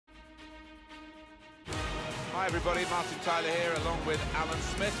Hi everybody, Martin Tyler here along with Alan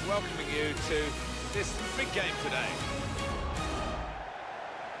Smith, welcoming you to this big game today.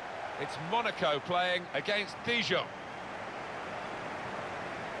 It's Monaco playing against Dijon.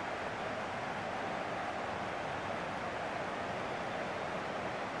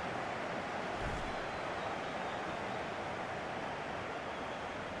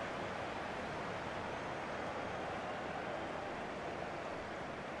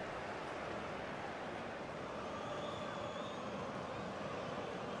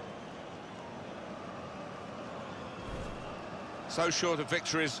 So short of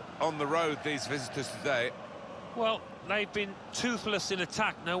victories on the road, these visitors today. Well, they've been toothless in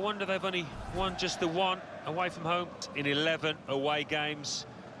attack. No wonder they've only won just the one away from home in 11 away games.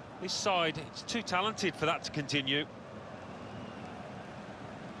 This side is too talented for that to continue.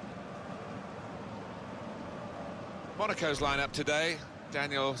 Monaco's lineup today.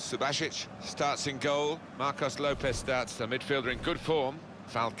 Daniel Subasic starts in goal. Marcos Lopez starts, the midfielder in good form.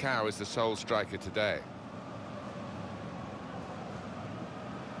 Falcao is the sole striker today.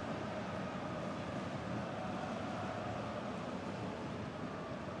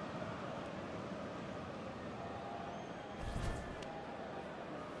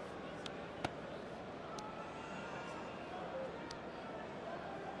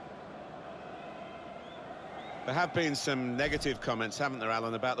 There have been some negative comments, haven't there,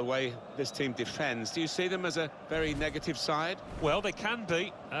 Alan, about the way this team defends. Do you see them as a very negative side? Well, they can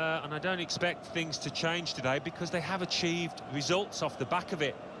be, and I don't expect things to change today because they have achieved results off the back of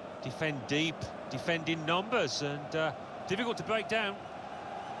it. Defend deep, defend in numbers, and difficult to break down.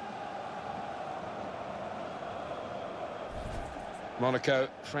 Monaco,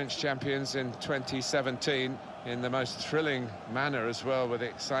 French champions in 2017, in the most thrilling manner as well, with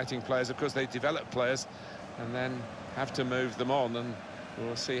exciting players. Of course, they develop players and then have to move them on, and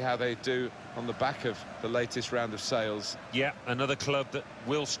we'll see how they do on the back of the latest round of sales. Yeah, another club that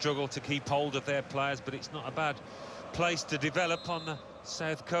will struggle to keep hold of their players, but it's not a bad place to develop on the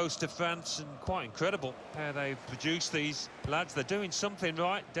south coast of France, and quite incredible how they've produced these lads. They're doing something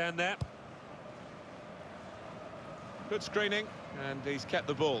right down there. Good screening, and he's kept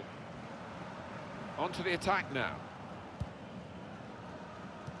the ball. On to the attack now.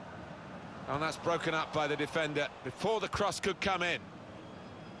 And that's broken up by the defender before the cross could come in.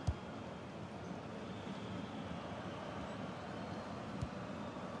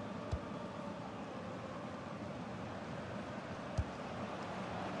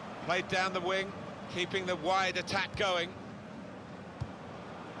 Played down the wing, keeping the wide attack going.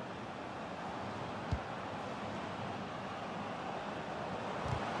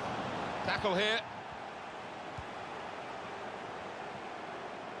 Tackle here.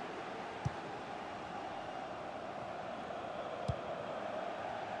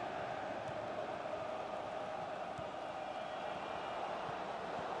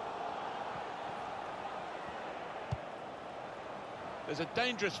 There's a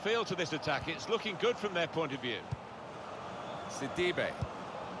dangerous feel to this attack. It's looking good from their point of view. Sidibe.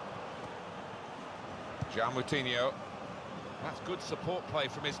 Moutinho. That's good support play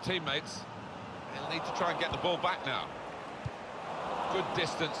from his teammates. He'll need to try and get the ball back now. Good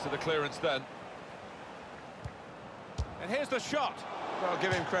distance to the clearance then. And here's the shot. Well,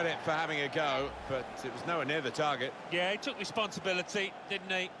 give him credit for having a go, but it was nowhere near the target. Yeah, he took responsibility, didn't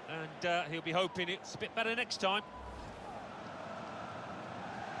he? And he'll be hoping it's a bit better next time.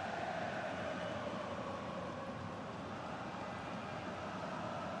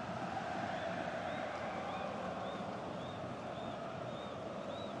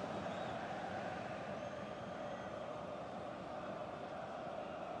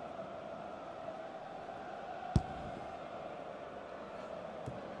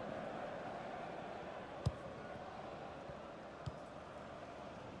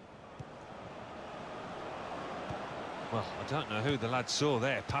 Well, I don't know who the lad saw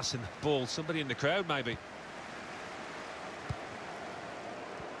there, passing the ball. Somebody in the crowd, maybe.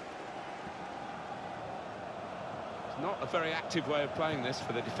 It's not a very active way of playing this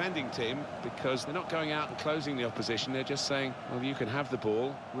for the defending team, because they're not going out and closing the opposition. They're just saying, well, you can have the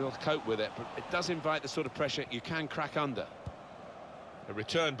ball, we'll cope with it. But it does invite the sort of pressure you can crack under. A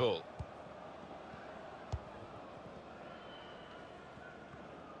return ball.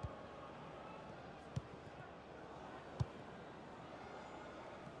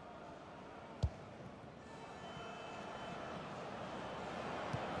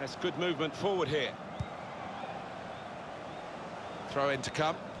 That's good movement forward here. Throw in to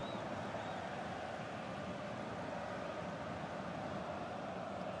come.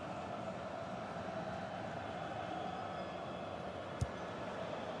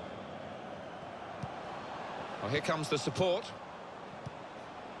 Well, here comes the support.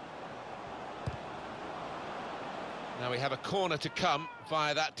 Now we have a corner to come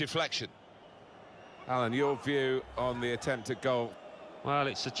via that deflection. Alan, your view on the attempt at goal? Well,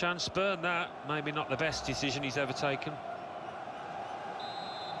 it's a chance burn, that. Maybe not the best decision he's ever taken.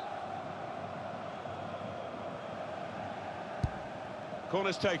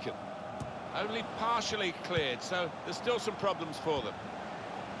 Corner's taken. Only partially cleared, so there's still some problems for them.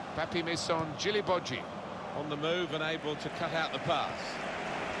 Papi Misson Djilibodji on the move and able to cut out the pass.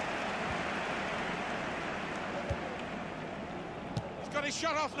 He's got his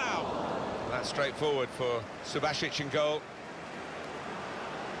shot off now. That's straightforward for Subasic in goal.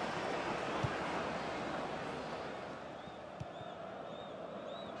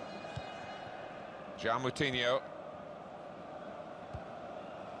 Gian Moutinho.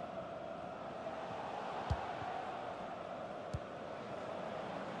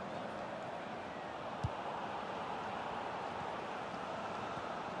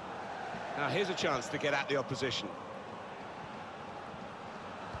 Now here's a chance to get at the opposition.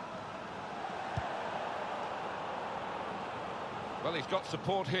 Well, he's got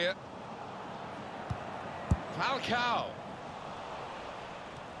support here. Falcao.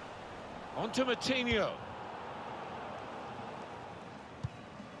 On to Moutinho.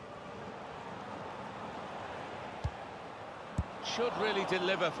 Should really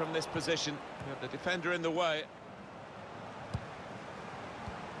deliver from this position. Got the defender in the way.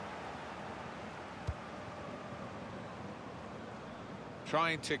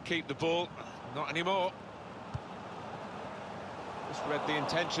 Trying to keep the ball, not anymore. Just read the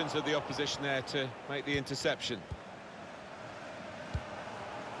intentions of the opposition there to make the interception.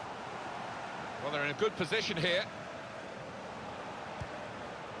 Well, they're in a good position here.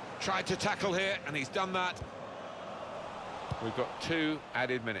 Tried to tackle here, and he's done that. We've got 2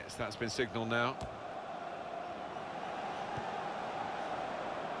 added minutes. That's been signalled now.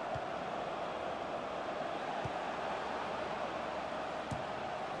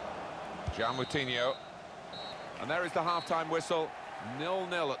 Gian Moutinho. And there is the half-time whistle.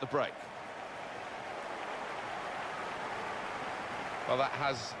 0-0 at the break. Well, that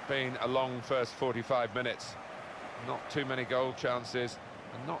has been a long first 45 minutes. Not too many goal chances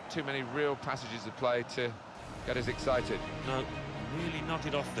and not too many real passages of play to get us excited. No, really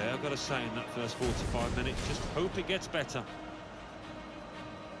nodded off there, I've got to say, in that first 45 minutes. Just hope it gets better.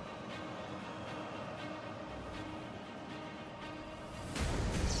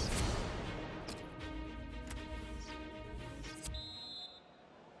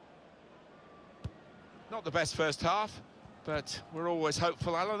 Not the best first half, but we're always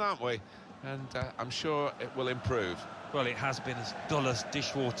hopeful, Alan, aren't we? And I'm sure it will improve. Well, it has been as dull as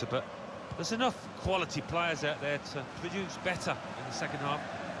dishwater, but there's enough quality players out there to produce better in the second half.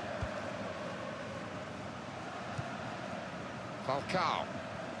 Falcao.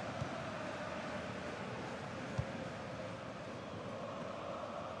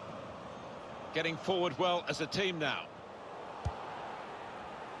 Getting forward well as a team now.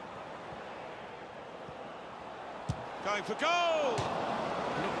 Going for goal!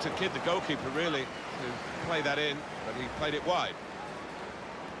 Not to kid the goalkeeper, really, to play that in, but he played it wide.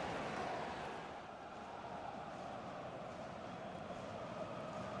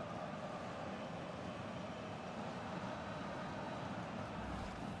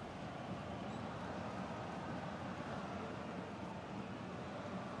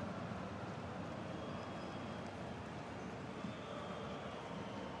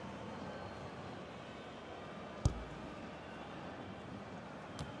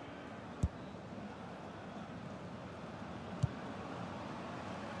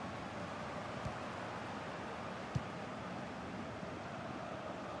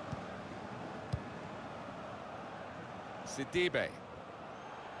 Sidibe.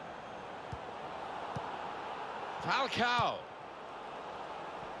 Falcao.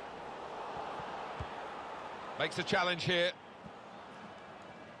 Makes a challenge here.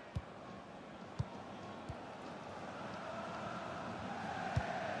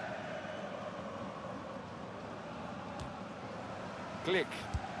 Glick.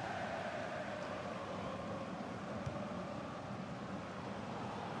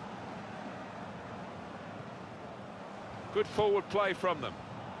 Good forward play from them.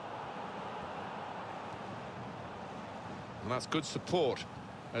 And that's good support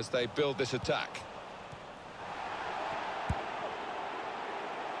as they build this attack.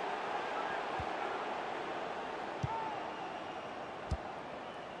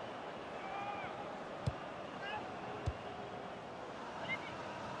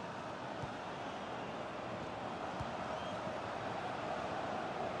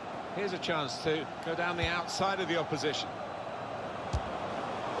 Here's a chance to go down the outside of the opposition.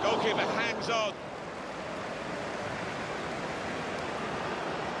 Goalkeeper hangs on.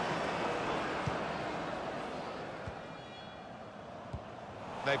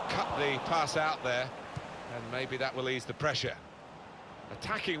 They've cut the pass out there, and maybe that will ease the pressure.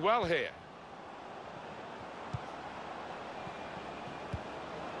 Attacking well here.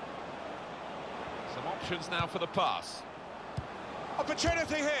 Some options now for the pass.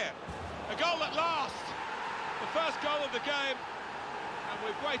 Opportunity here. A goal at last. The first goal of the game. And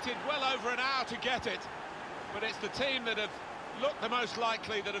we've waited well over an hour to get it. But it's the team that have looked the most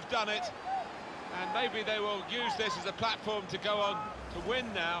likely that have done it. And maybe they will use this as a platform to go on to win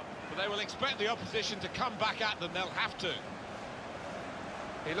now. But they will expect the opposition to come back at them. They'll have to.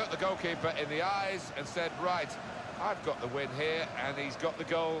 He looked the goalkeeper in the eyes and said, right, I've got the win here, and he's got the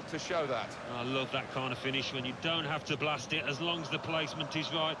goal to show that. I love that kind of finish when you don't have to blast it as long as the placement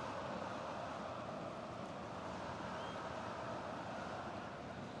is right.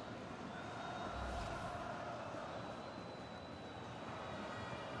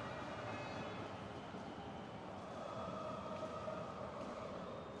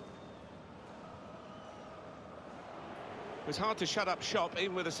 It's hard to shut up shop,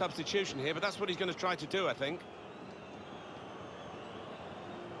 even with a substitution here, but that's what he's going to try to do, I think.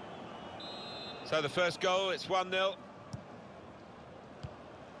 So the first goal, it's 1-0.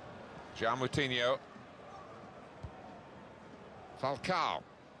 Moutinho. Falcao.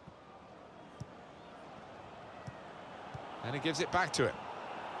 And he gives it back to him.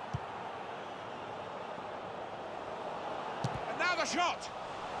 And now the shot!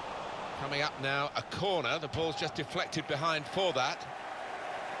 Coming up now, a corner. The ball's just deflected behind for that.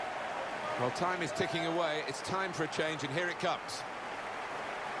 Well, time is ticking away. It's time for a change, and here it comes.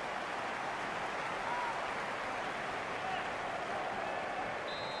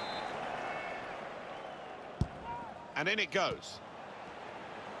 And in it goes.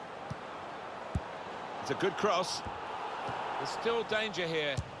 It's a good cross. There's still danger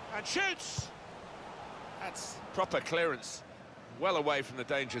here. And shoots! That's proper clearance. Well away from the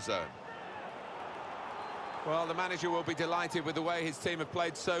danger zone. Well, the manager will be delighted with the way his team have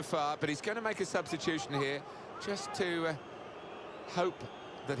played so far, but he's going to make a substitution here just to hope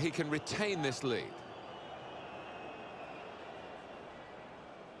that he can retain this lead.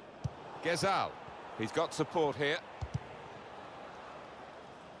 Gezal. He's got support here.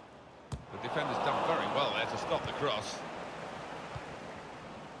 The defender's done very well there to stop the cross.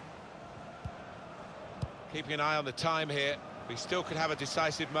 Keeping an eye on the time here. We still could have a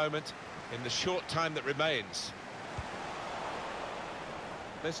decisive moment in the short time that remains.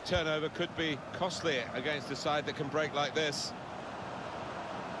 This turnover could be costly against a side that can break like this.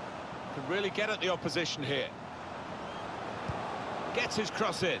 Can really get at the opposition here. Gets his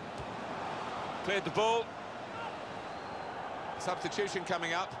cross in. Cleared the ball. Substitution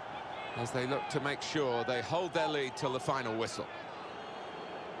coming up as they look to make sure they hold their lead till the final whistle.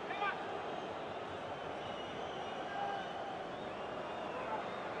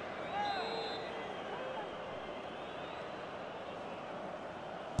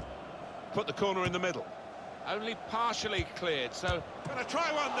 Put the corner in the middle. Only partially cleared, so gonna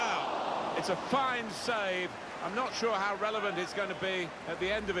try one now. It's a fine save. I'm not sure how relevant it's going to be at the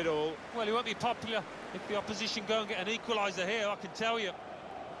end of it all. Well, he won't be popular if the opposition go and get an equaliser here, I can tell you.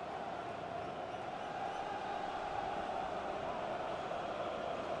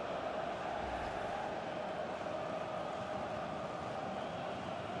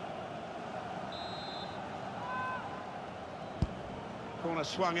 Corner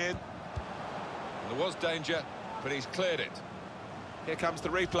swung in. There was danger, but he's cleared it. Here comes the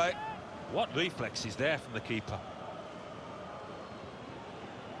replay. What reflex is there from the keeper?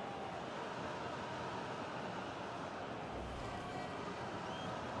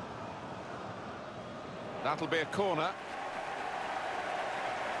 That'll be a corner.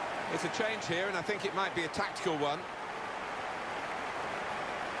 It's a change here, and I think it might be a tactical one.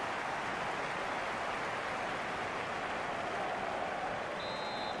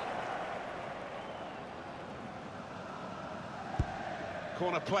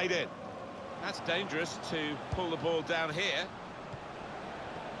 Corner played in. That's dangerous to pull the ball down here.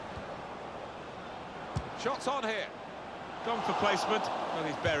 Shots on here. Gone for placement. Well,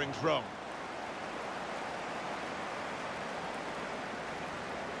 his bearing's wrong.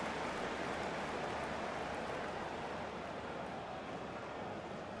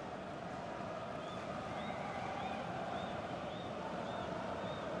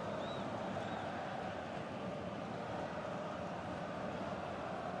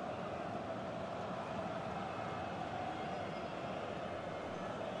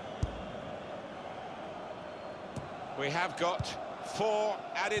 We have got 4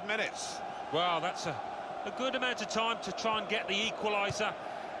 added minutes. Well, that's a good amount of time to try and get the equaliser,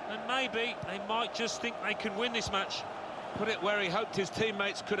 and maybe they might just think they can win this match. Put it where he hoped his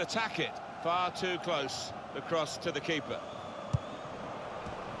teammates could attack it. Far too close, the cross to the keeper.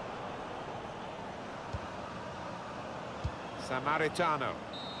 Samaritano.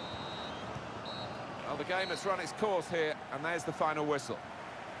 Well, the game has run its course here, and there's the final whistle.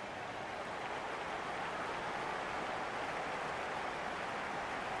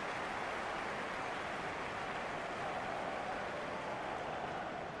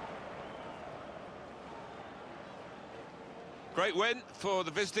 Great win for the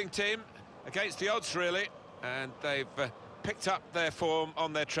visiting team, against the odds really, and they've picked up their form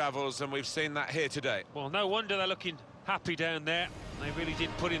on their travels, and we've seen that here today. Well, no wonder they're looking happy down there. They really did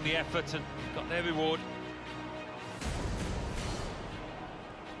put in the effort and got their reward.